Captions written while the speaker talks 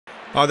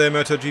Hi there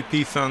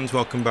MotoGP fans,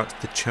 welcome back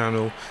to the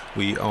channel.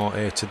 We are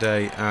here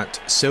today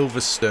at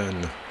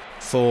Silverstone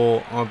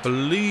for, I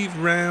believe,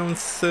 round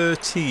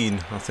 13,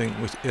 I think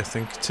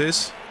it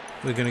is.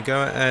 We're going to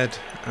go ahead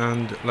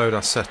and load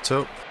our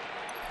setup.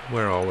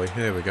 Where are we?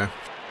 Here we go.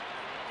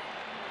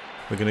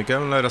 We're going to go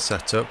and load our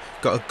setup.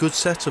 Got a good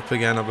setup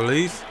again, I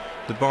believe.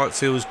 The bike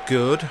feels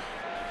good.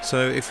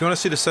 So if you want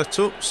to see the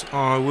setups,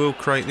 I will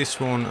create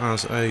this one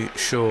as a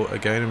short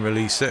again and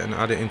release it and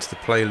add it into the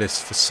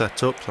playlist for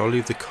setups. I'll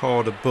leave the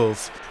card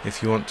above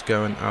if you want to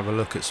go and have a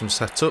look at some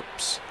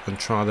setups and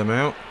try them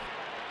out.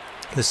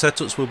 The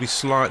setups will be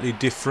slightly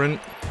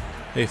different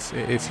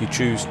if you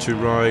choose to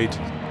ride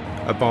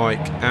a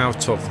bike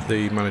out of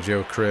the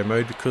managerial career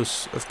mode,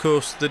 because of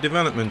course the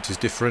development is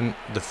different.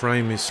 The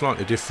frame is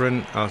slightly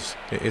different as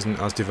it isn't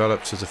as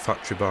developed as a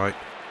factory bike.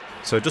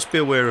 So just be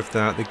aware of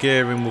that. The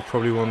gearing will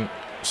probably want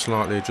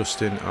slightly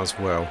adjusting as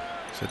well,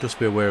 so just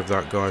be aware of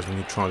that, guys, when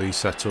you try these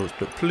setups.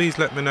 But please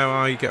let me know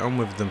how you get on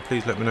with them.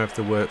 Please let me know if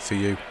they work for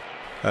you.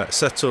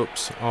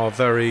 Setups are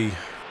very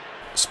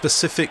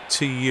specific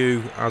to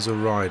you as a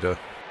rider.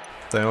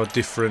 They are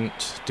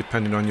different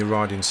depending on your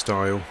riding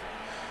style,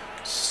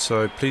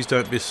 so please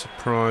don't be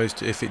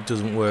surprised if it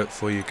doesn't work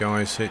for you,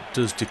 guys. It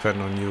does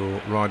depend on your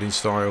riding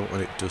style,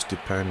 and it does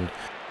depend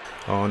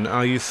on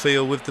how you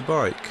feel with the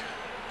bike.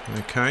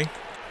 Okay,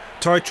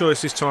 tyre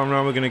choice this time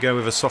around, we're going to go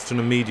with a soft and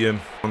a medium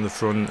on the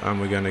front,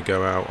 and we're going to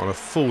go out on a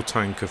full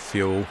tank of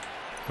fuel,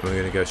 and we're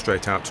going to go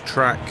straight out to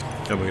track,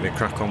 and we're going to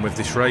crack on with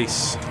this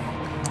race.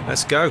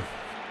 Let's go.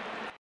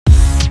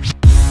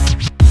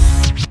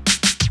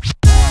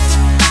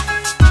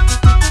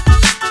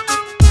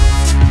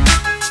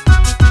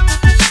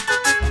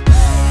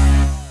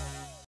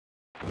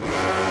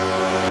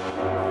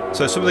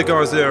 So some of the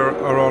guys there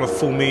are on a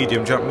full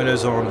medium. Jack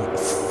Miller's on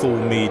full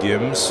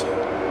mediums.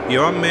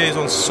 Joan is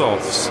on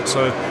softs,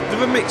 so a bit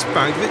of a mixed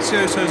bag.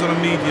 Dovizioso's on a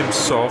medium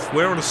soft,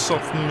 we're on a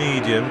soft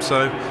medium,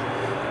 so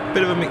a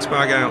bit of a mixed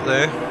bag out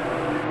there.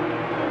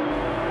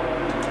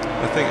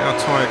 I think our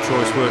tyre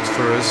choice works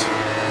for us.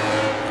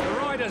 The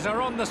riders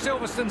are on the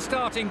Silverstone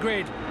starting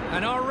grid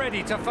and are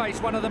ready to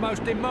face one of the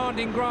most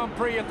demanding Grand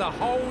Prix of the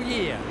whole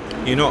year.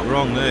 You're not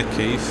wrong there,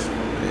 Keith.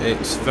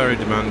 It's very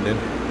demanding.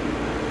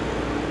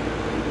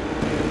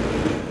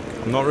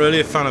 I'm not really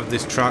a fan of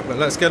this track, but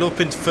let's get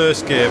up into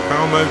first gear,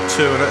 power mode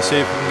 2, and let's see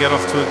if we can get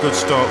off to a good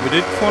start. We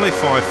did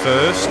qualify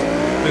first.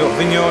 We got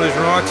Vinales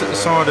right at the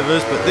side of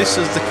us, but this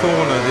is the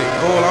corner.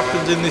 It all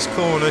happens in this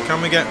corner.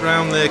 Can we get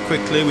round there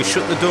quickly? We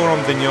shut the door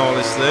on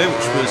Vinales there,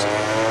 which was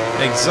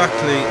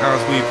exactly as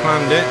we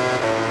planned it,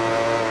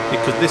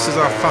 because this is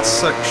our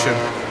fast section.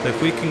 So if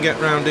we can get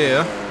round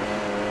here,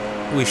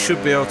 we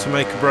should be able to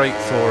make a break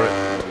for it.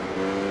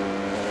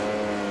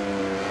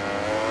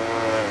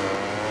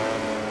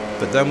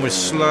 But then we're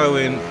slow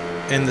in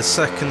the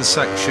second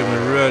section,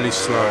 we're really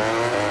slow.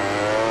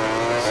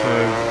 So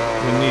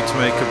we need to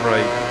make a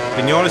break.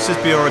 Vinales is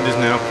behind us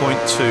now,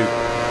 0.2.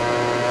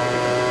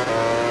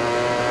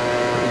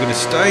 We're going to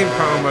stay in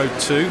power mode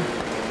 2.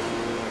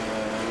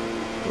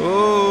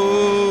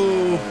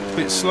 Oh, a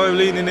bit slow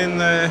leaning in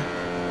there.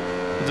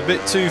 It's a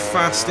bit too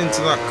fast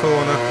into that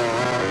corner.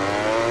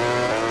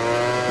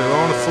 We're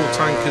on a full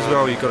tank as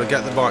well. You've got to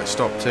get the bike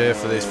stopped here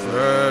for this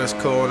first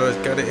corner.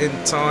 Get it in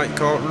tight,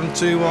 can't run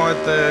too wide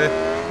there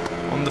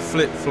on the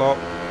flip-flop.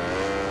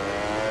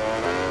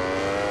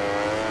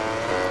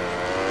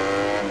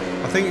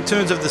 I think in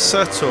terms of the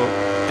setup,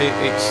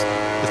 it's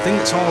the thing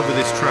that's hard with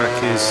this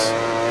track is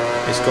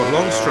it's got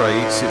long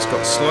straights, it's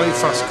got slow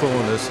fast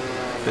corners,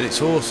 but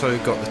it's also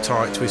got the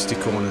tight twisty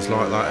corners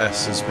like that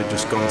S as we've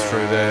just gone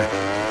through there,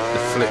 the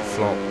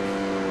flip-flop.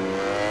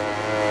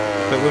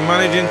 But we're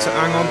managing to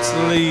hang on to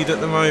the lead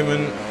at the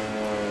moment.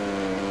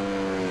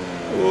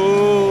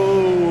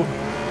 Oh!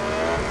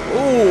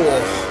 Oh!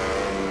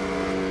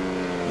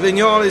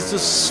 Vinales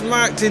just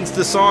smacked into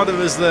the side of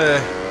us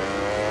there.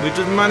 We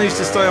just managed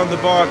to stay on the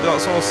bike.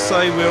 That's all I'll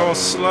say. We are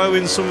slow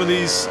in some of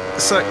these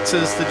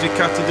sectors. The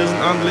Ducati doesn't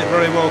handle it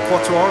very well.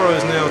 Quatararo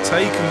has now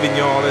taken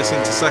Vinales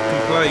into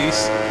second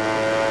place.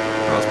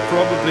 That's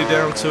probably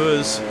down to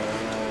us.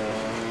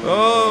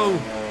 Oh!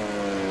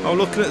 I'm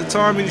looking at the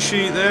timing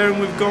sheet there, and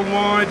we've gone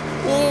wide.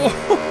 Oh!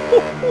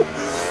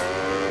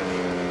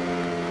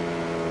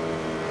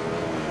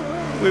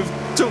 We've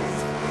took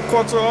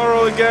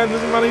Quatararo again,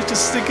 and managed to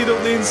stick it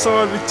up the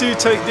inside. We do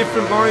take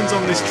different lines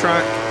on this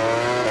track.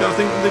 I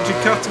think with the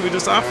Ducati we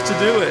just have to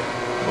do it,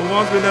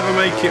 otherwise we never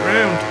make it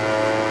round.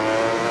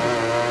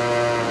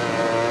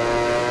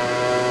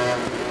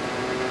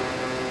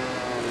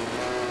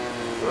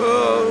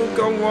 Oh,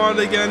 gone wide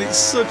again. It's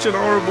such an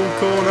horrible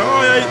corner.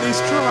 I hate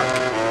this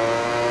track.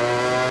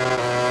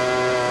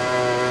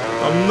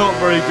 I'm not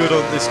very good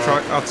on this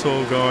track at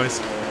all, guys.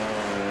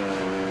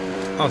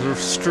 I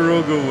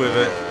struggle with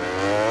it.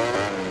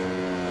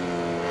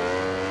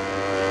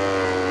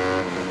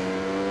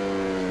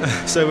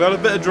 So we had a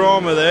bit of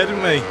drama there,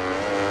 didn't we?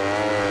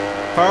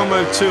 Power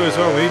mode 2 as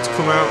well, we need to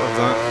come out of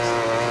that.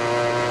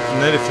 I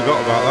nearly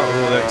forgot about that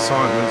with all the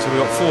excitement. So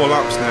we've got 4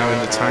 laps now in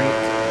the tank.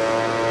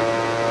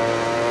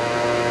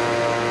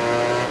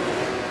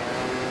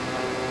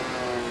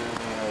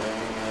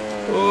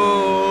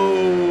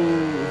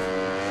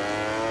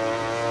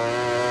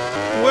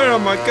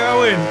 I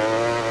going?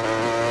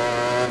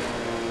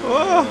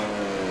 Oh,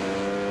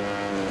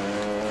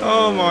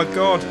 oh my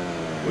God.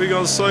 We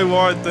got so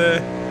wide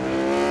there.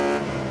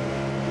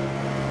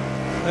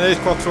 There's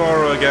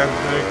Quatararo again.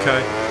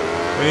 Okay.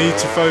 We need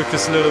to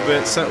focus a little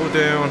bit, settle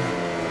down.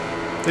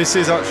 This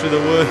is actually the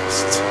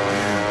worst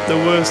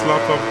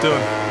lap I've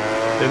done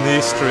in the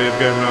history of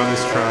going around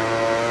this track.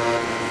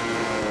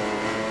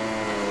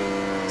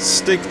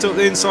 Sticked up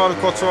the inside of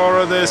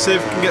Quatararo there, see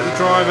if we can get the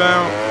drive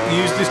out.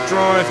 Use this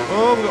drive.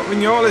 Oh, we've got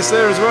Vinales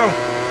there as well.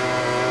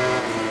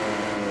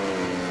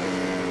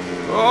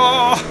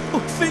 Oh,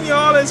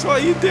 Vinales,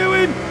 what are you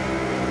doing?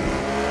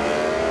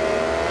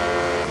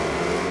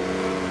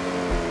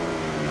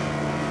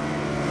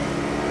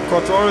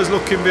 Quattararo's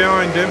looking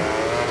behind him.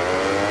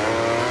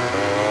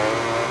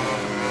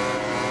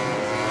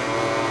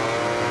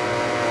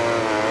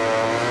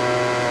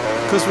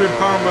 Because we're in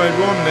power mode 1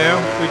 now,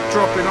 we're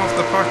dropping off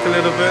the pack a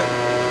little bit.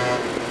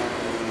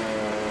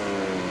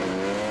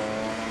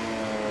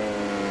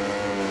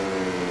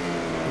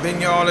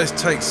 Vinales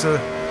takes a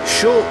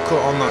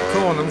shortcut on that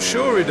corner, I'm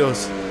sure he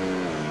does.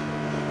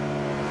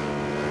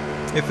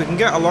 If we can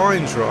get our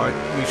lines right,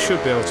 we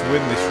should be able to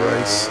win this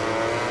race.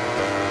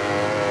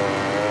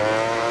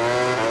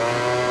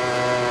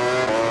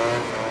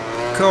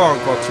 Come on,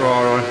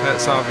 Quatararo,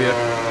 let's have you.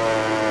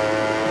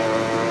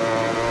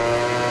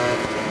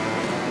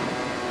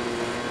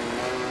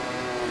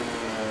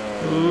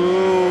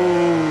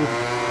 Ooh.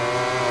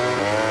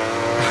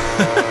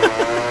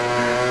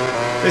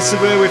 This is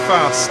where we're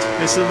fast.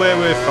 This is where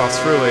we're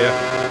fast through here.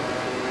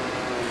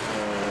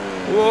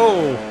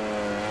 Whoa.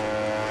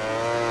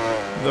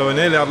 Though we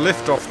nearly had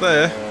lift off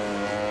there.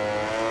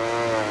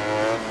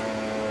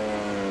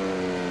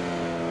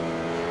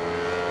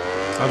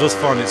 I just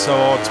find it so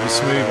hard to be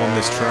smooth on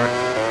this track.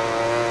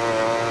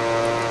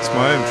 It's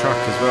my own track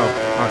as well.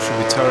 I should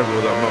be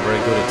terrible that I'm not very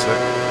good at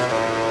it.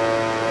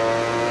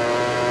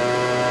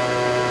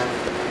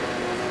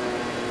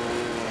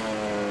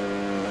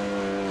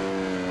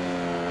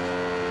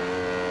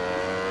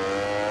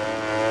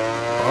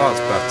 Oh,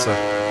 that's better.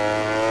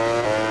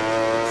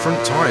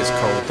 Front tyre's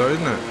cold though,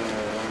 isn't it?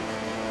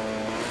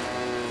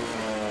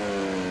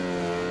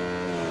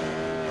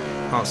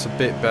 That's a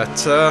bit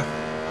better.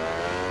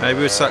 Maybe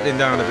we're settling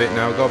down a bit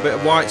now. We've got a bit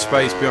of white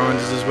space behind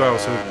us as well,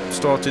 so we've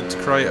started to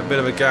create a bit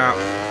of a gap.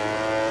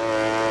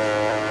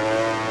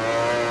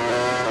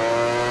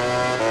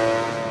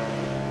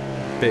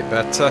 Bit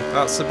better.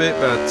 That's a bit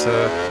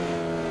better.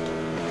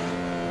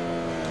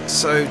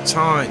 So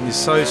tight and you're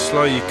so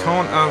slow. You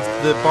can't have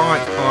the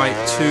bike height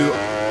too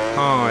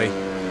high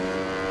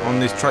on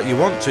this track. You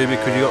want to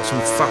because you've got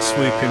some fast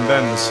swooping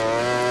bends,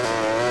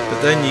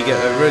 but then you get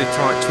really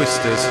tight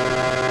twisters.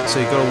 So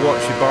you've got to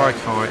watch your bike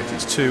height. If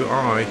it's too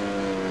high,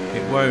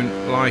 it won't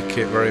like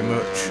it very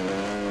much.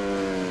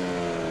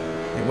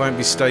 It won't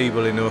be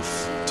stable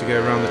enough to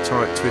go around the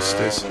tight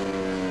twisters.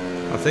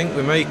 I think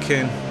we're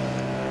making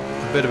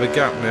a bit of a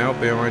gap now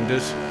behind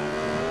us.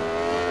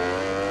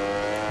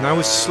 Now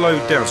we've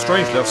slowed down.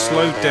 Strangely, I've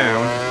slowed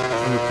down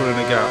and we're putting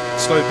a gap.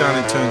 Slowed down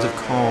in terms of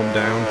calm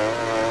down.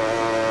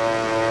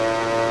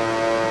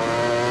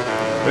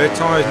 Rear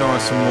tyre is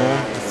nice and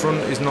warm. The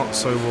front is not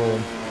so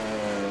warm.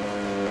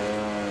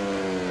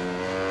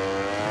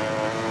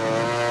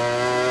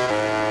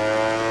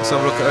 Let's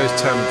have a look at those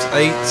temps.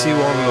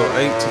 81, look,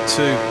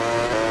 82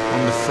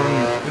 on the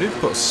front. We did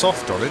put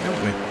soft on it,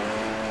 didn't we?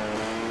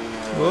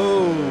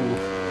 Whoa!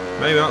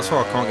 Maybe that's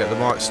why I can't get the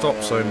bike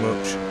stopped so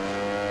much.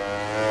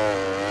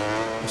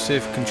 We'll see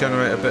if we can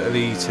generate a bit of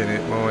heat in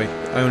it by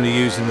only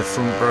using the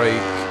front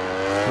brake.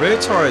 Rear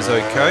tyre's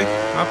okay.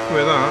 Happy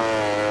with that.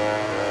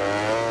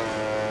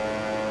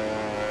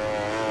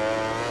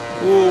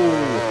 Ooh!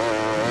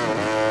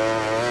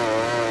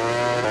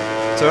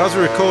 So as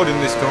we're recording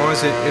this,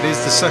 guys, it is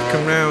the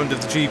second round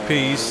of the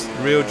GPs,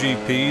 the real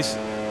GPs.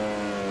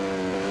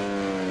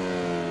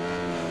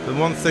 The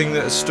one thing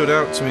that has stood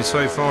out to me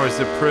so far is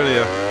the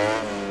Aprilia.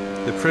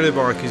 The Aprilia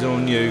bike is all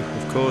new,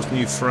 of course,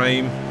 new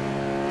frame,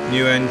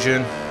 new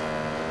engine,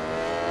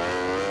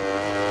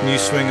 new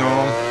swing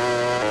arm.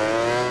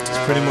 It's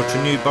pretty much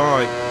a new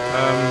bike.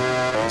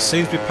 It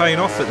seems to be paying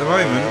off at the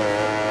moment.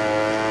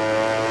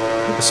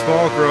 The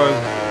Spargro,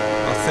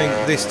 I think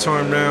this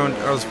time round,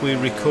 as we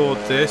record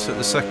this at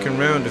the second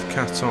round of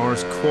Qatar,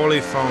 has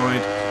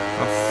qualified,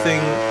 I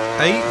think,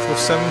 8th or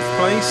 7th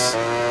place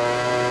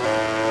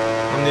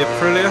on the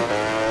Aprilia.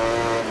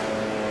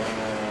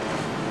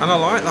 And I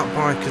like that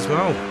bike as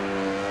well.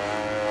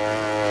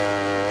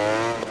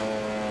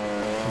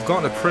 I've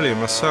got an Aprilia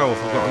myself.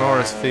 I've got an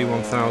RSV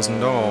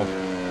 1000R.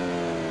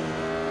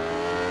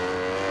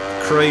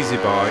 Crazy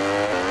bike.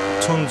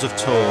 Tons of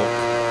torque.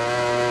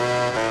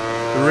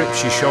 It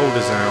rips your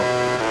shoulders out.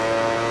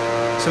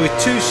 So with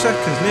 2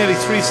 seconds, nearly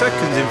 3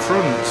 seconds in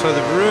front, so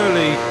they've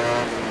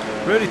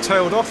really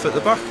tailed off at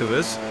the back of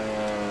us.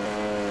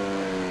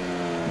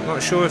 I'm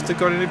not sure if they've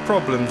got any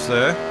problems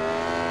there,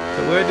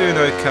 but we're doing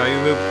okay.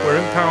 We're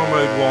in power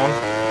mode 1.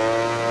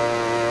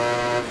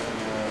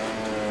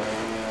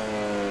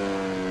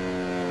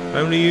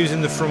 Only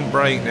using the front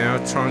brake now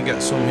to try and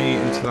get some heat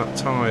into that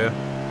tyre.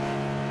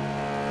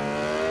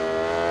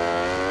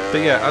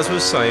 But yeah, as I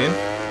was saying,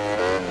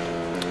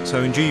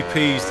 so in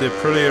GPs the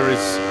Aprilia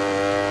is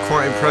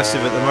quite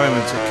impressive at the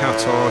moment at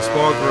Qatar.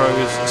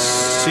 Spargaro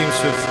seems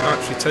to have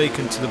actually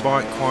taken to the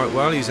bike quite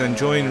well. He's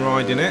enjoying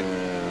riding it.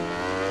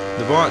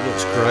 The bike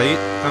looks great,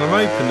 and I'm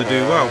hoping to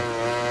do well.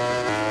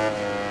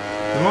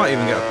 They might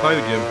even get a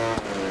podium.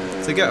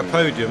 If they get a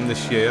podium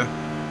this year,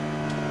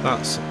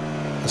 that's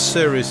a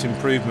serious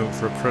improvement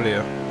for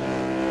Aprilia,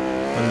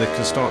 and they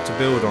can start to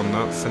build on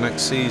that for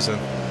next season.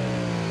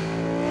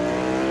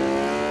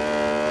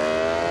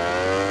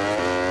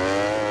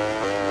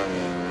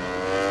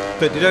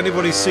 But did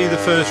anybody see the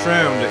first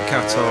round at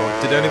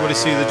Qatar? Did anybody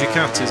see the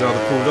Ducatis how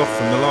they pulled off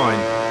from the line?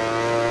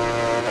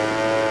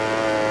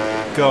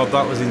 God,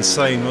 that was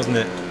insane, wasn't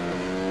it?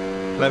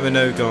 Let me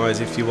know, guys,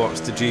 if you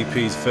watched the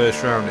GP's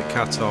first round at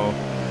Qatar.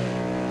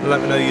 Let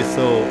me know your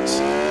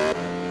thoughts.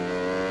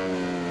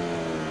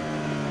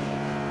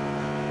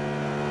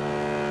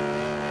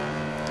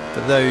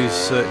 But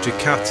those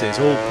Ducatis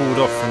all pulled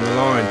off from the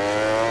line.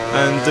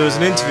 And there was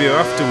an interview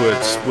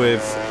afterwards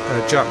with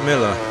Jack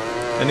Miller,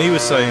 and he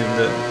was saying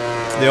that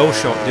the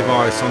all-shot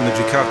device on the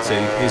Ducati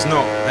is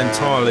not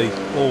entirely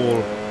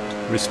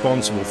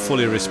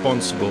fully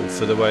responsible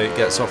for the way it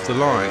gets off the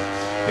line.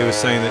 He was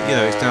saying that, you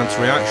know, it's down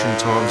to reaction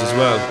times as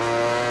well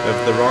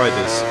of the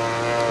riders.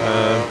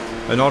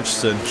 And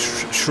Hodgson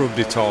shrugged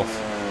it off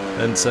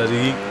and said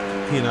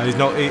he's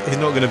not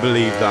going to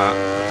believe that.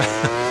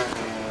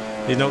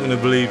 He's not going to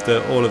believe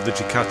that all of the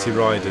Ducati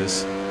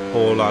riders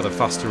all had a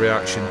faster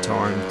reaction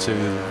time to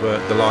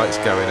the lights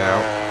going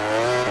out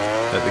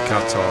at the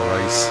Qatar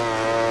race.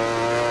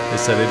 He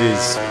said it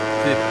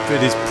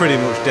is pretty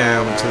much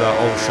down to that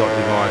all-shot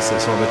device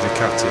that's on the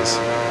Ducatis.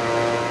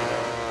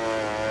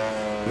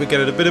 We're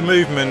getting a bit of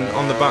movement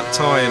on the back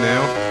tyre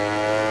now,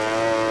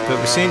 but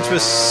we seem to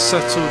have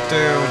settled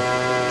down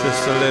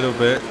just a little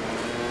bit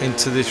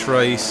into this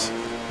race.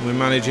 We're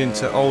managing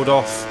to hold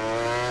off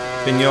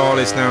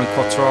Vinales now and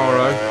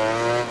Quatararo.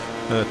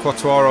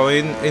 Quatararo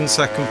in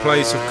second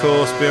place, of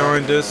course,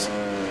 behind us.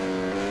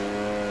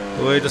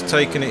 We're just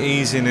taking it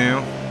easy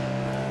now.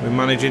 We're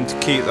managing to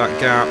keep that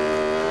gap,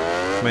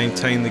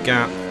 maintain the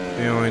gap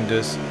behind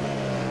us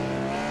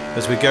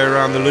as we go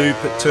around the loop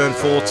at turn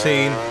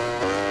 14.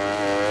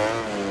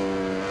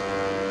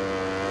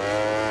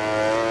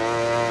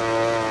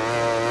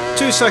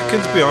 Two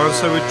seconds behind,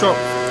 so we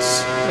dropped.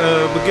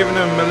 We're giving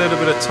them a little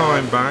bit of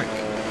time back.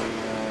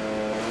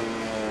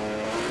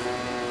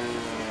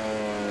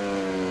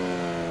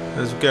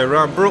 As we go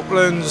around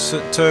Brooklands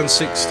at turn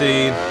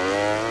 16,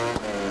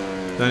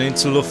 then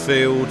into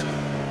Luffield.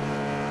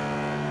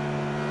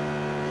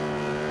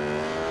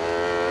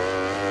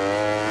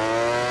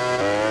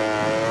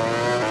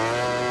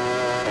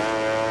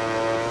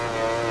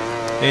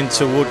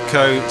 Into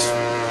Woodcote,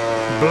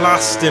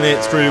 blasting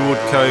it through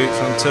Woodcote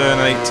on turn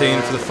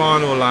 18 for the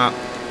final lap.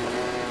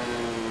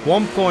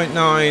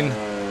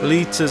 1.9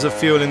 litres of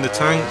fuel in the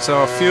tank, so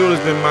our fuel has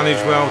been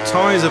managed well,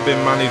 tyres have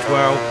been managed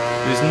well.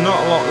 There's not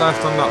a lot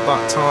left on that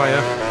back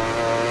tyre,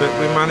 but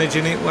we're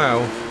managing it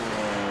well.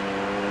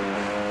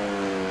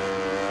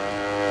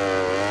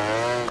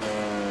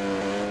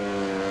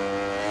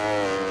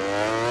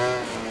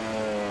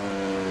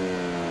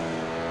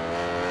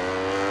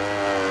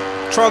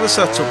 Try the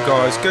setup,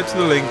 guys. Go to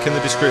the link in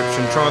the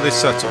description, try this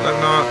setup, let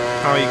me know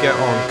how you get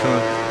on.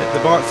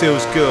 The bike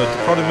feels good.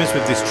 The problem is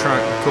with this track,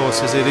 of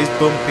course, is it is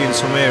bumpy in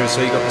some areas,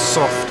 so you've got the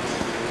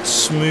soft,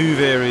 smooth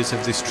areas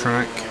of this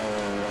track.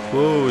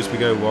 Whoa, as we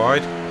go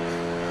wide.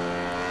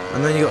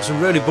 And then you've got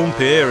some really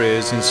bumpy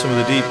areas in some of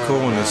the deep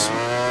corners.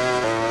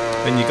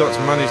 And you've got to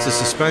manage the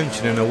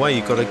suspension in a way.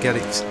 You've got to get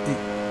it,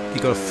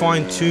 you've got to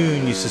fine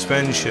tune your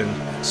suspension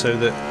so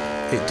that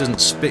it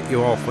doesn't spit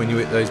you off when you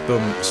hit those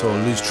bumps or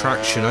lose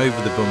traction over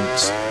the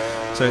bumps.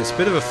 So it's a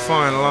bit of a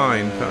fine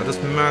line, but I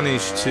just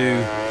managed to,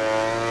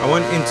 I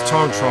went into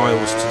time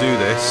trials to do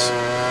this,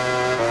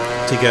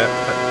 to get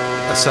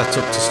a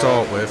setup to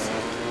start with,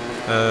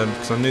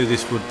 because I knew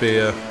this would be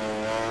a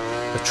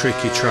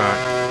tricky track.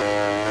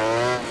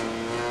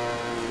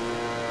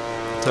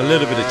 It's a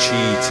little bit of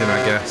cheating,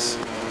 I guess,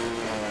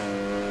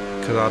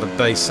 because I had a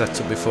base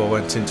setup before I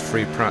went into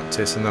free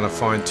practice, and then I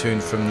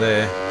fine-tuned from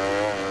there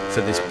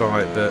for this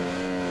bike. But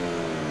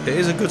it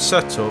is a good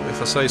setup,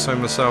 if I say so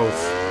myself.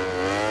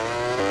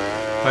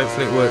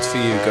 Hopefully it works for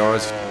you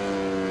guys.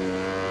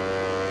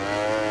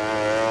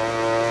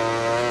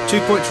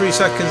 2.3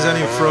 seconds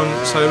then in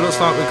front, so it looks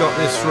like we've got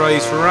this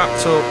race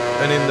wrapped up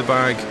and in the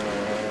bag,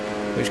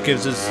 which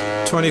gives us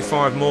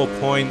 25 more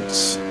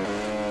points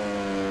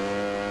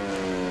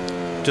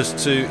just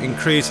to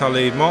increase our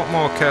lead.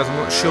 Marquez, I'm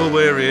not sure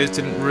where he is,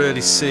 didn't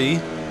really see.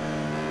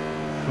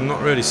 I'm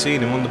not really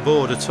seeing him on the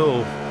board at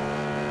all.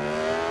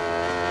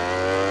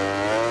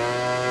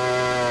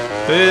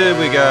 Here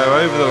we go,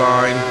 over the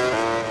line.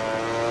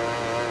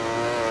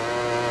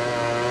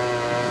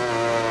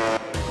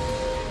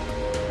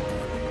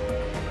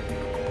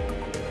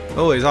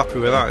 Oh, he's happy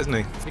with that, isn't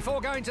he?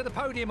 Before going to the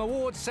podium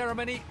awards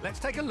ceremony, let's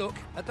take a look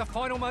at the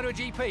final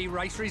MotoGP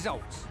race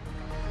results.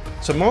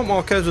 So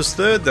Marquez was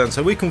third then,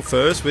 so we come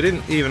first. We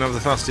didn't even have the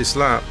fastest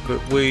lap,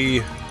 but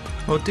we...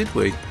 Oh, did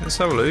we? Let's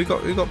have a look.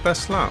 Who got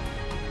best lap?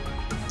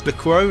 The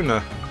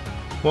Corona,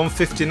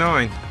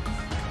 1:59.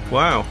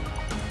 Wow.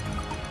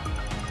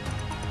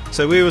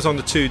 So we was on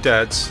the 2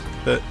 deads,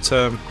 but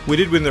we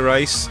did win the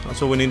race.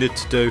 That's all we needed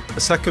to do. A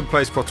second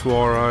place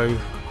Quatararo,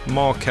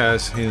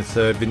 Marquez in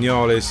third,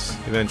 Vinales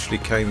eventually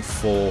came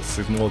fourth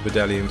with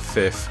Morbidelli in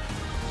fifth.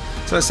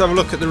 So let's have a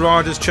look at the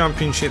Riders'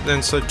 Championship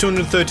then. So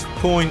 230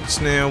 points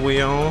now we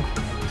are.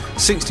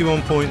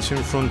 61 points in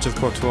front of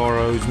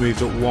Quatararo, who's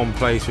moved up 1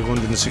 place with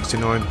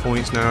 169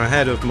 points, now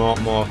ahead of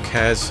Marc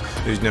Marquez,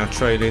 who's now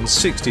trailing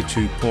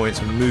 62 points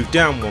and moved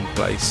down 1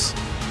 place.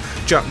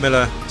 Jack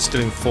Miller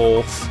still in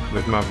 4th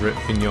with Maverick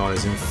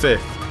Vinales in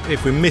 5th.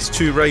 If we miss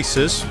 2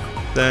 races,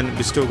 then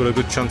we've still got a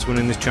good chance of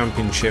winning this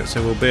championship,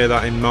 so we'll bear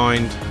that in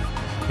mind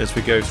as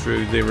we go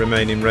through the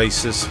remaining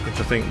races, which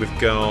I think we've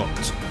got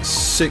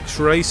 6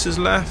 races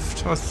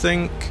left, I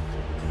think.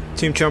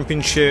 Team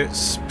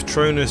Championships,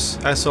 Petronas,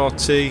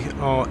 SRT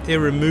are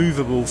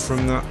irremovable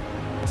from that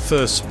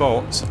first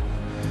spot,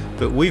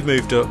 but we've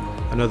moved up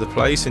another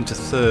place into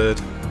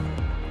 3rd.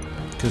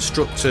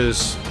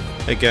 Constructors,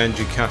 again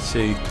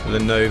Ducati,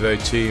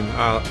 Lenovo team,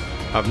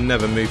 I've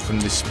never moved from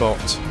this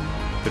spot,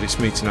 but it's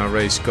meeting our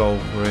race goal.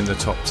 We're in the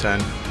top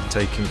 10,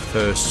 taking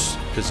 1st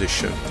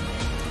position.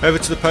 Over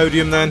to the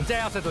podium then.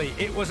 Undoubtedly,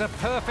 it was a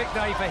perfect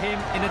day for him.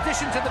 In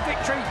addition to the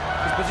victory,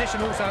 his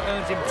position also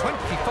earns him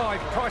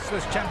 25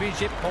 priceless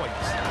championship points.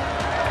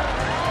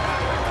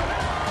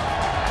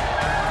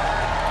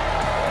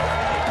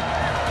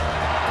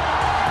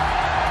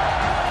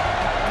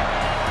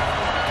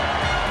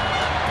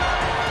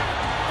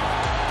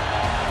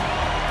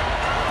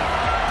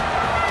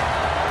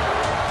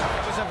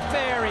 It was a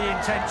very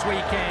intense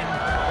weekend,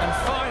 and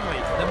finally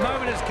the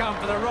moment has come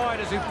for the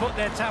riders who put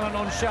their talent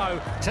on show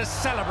to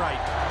celebrate.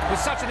 With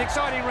such an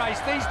exciting race,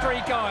 these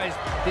 3 guys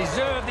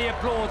deserve the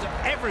applause of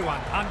everyone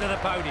under the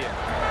podium.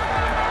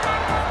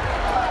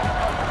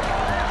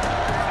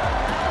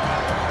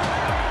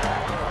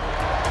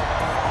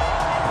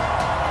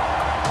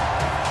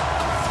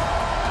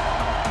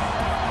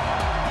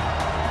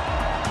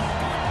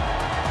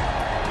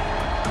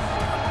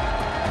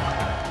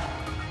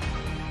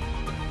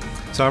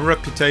 So our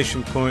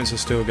reputation points are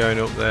still going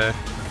up there.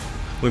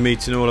 We're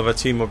meeting all of our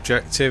team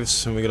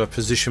objectives, and we got a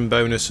position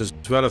bonus as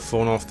well of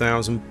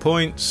 4,500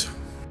 points.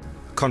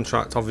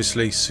 Contract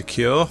obviously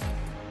secure.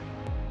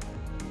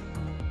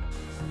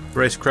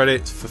 Race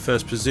credit for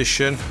 1st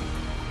position,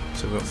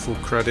 so we've got full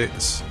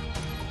credits.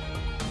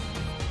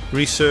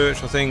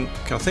 Research, I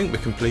think we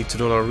completed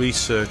all our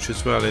research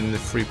as well in the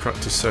free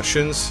practice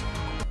sessions.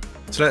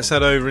 So let's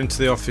head over into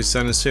the office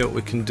then and see what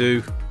we can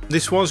do.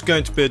 This was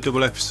going to be a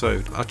double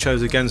episode. I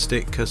chose against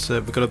it because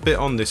we've got a bit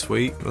on this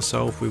week.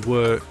 Myself, we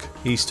work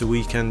Easter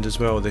weekend as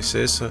well, this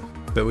is.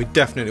 But we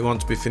definitely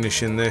want to be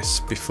finishing this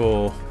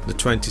before the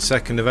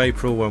 22nd of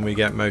April when we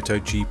get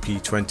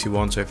MotoGP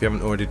 21. So if you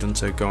haven't already done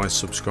so, guys,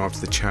 subscribe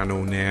to the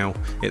channel now.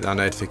 Hit that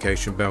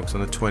notification bell, because on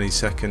the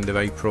 22nd of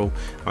April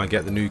I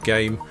get the new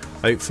game,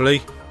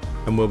 hopefully.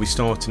 And we'll be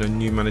starting a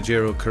new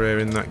managerial career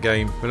in that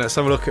game. But let's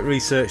have a look at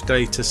research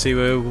data, see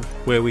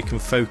where we can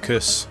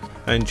focus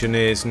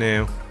engineers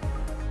now.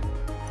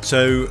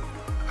 So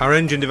our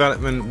engine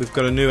development, we've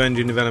got a new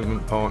engine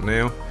development part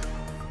now.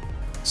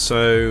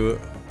 So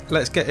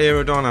let's get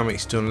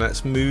aerodynamics done.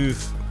 Let's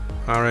move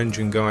our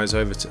engine guys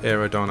over to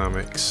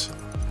aerodynamics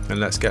and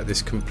let's get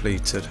this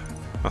completed.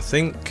 I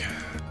think,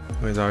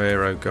 where's our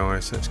aero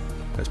guys?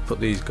 Let's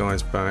put these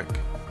guys back.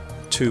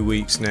 2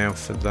 weeks now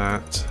for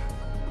that.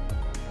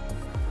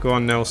 Go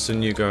on,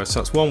 Nelson, you guys.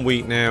 So that's 1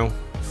 week now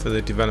for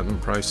the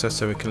development process,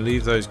 so we can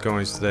leave those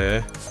guys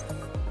there.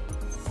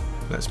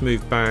 Let's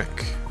move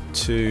back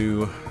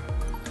to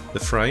the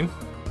frame,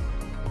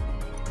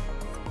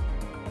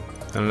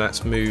 and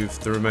let's move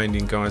the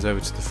remaining guys over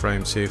to the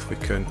frame, see if we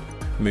can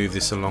move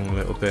this along a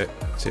little bit,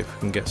 see if we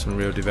can get some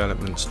real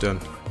developments done.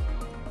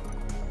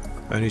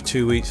 Only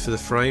 2 weeks for the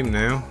frame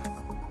now.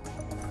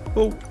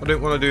 Oh, I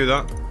didn't want to do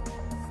that.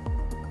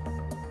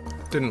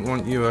 Didn't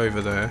want you over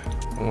there,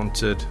 I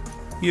wanted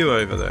you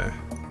over there.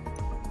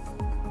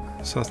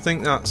 So I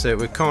think that's it.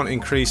 We can't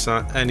increase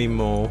that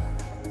anymore.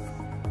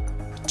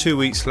 2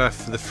 weeks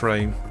left for the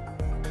frame.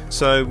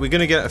 So we're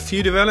going to get a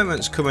few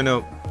developments coming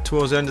up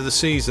towards the end of the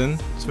season,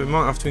 so we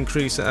might have to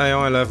increase the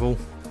AI level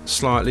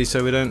slightly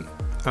so we don't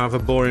have a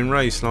boring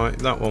race like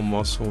that one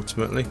was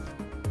ultimately.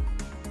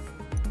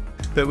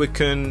 But we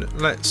can,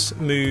 let's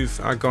move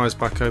our guys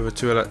back over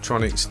to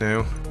electronics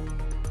now.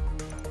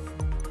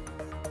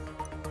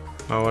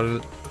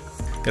 Our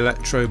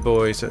electro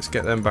boys, let's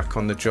get them back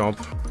on the job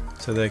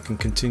so they can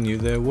continue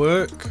their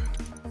work.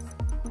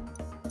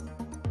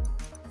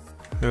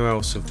 Who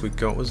else have we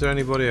got? Was there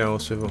anybody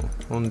else? We've got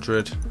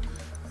 100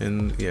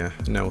 in, yeah,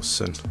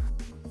 Nelson.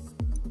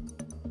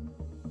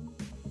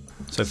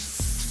 So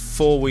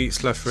 4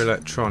 weeks left for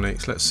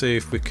electronics. Let's see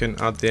if we can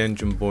add the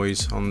engine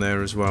boys on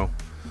there as well.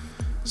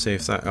 See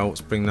if that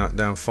helps bring that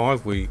down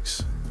 5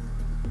 weeks.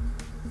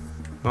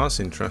 That's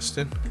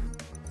interesting.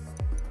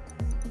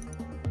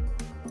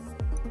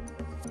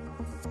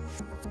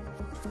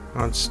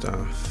 Add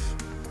staff.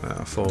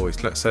 4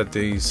 weeks. Let's add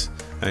these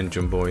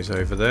engine boys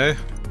over there.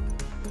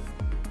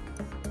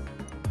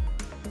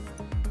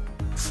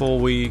 4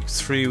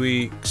 weeks, 3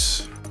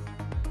 weeks.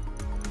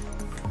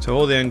 So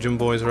all the engine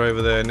boys are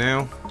over there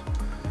now.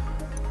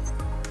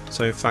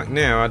 So in fact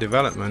now our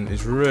development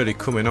is really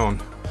coming on.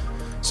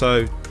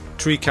 So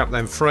to recap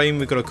then, frame,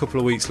 we've got a couple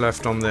of weeks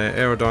left on there.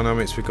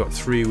 Aerodynamics, we've got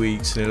 3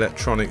 weeks. And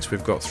electronics,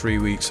 we've got 3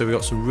 weeks. So we've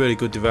got some really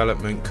good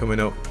development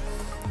coming up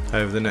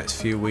over the next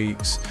few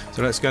weeks.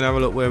 So let's go and have a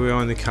look where we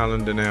are in the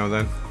calendar now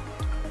then.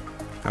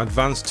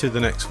 Advance to the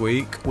next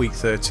week, week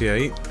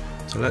 38.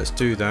 So let's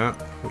do that,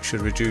 which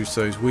should reduce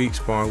those weeks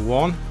by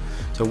 1.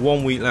 So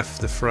 1 week left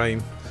for the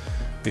frame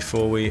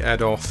before we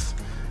head off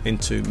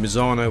into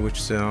Misano, which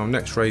is our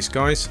next race,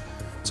 guys.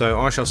 So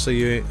I shall see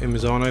you in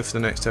Misano for the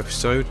next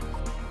episode.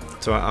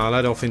 So I'll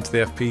head off into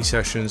the FP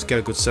sessions, get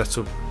a good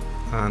setup,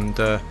 and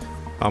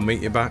I'll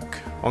meet you back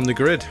on the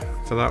grid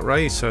for that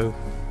race. So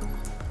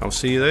I'll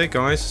see you there,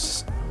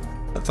 guys.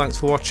 Thanks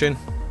for watching.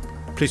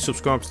 Please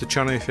subscribe to the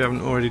channel if you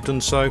haven't already done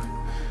so.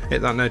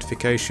 Hit that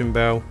notification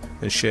bell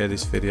and share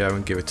this video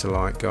and give it a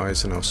like,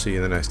 guys, and I'll see you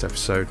in the next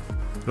episode.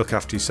 Look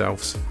after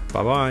yourselves.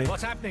 Bye bye.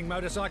 What's happening,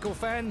 motorcycle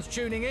fans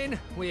tuning in?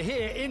 We're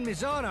here in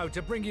Misano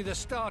to bring you the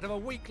start of a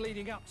week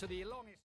leading up to the long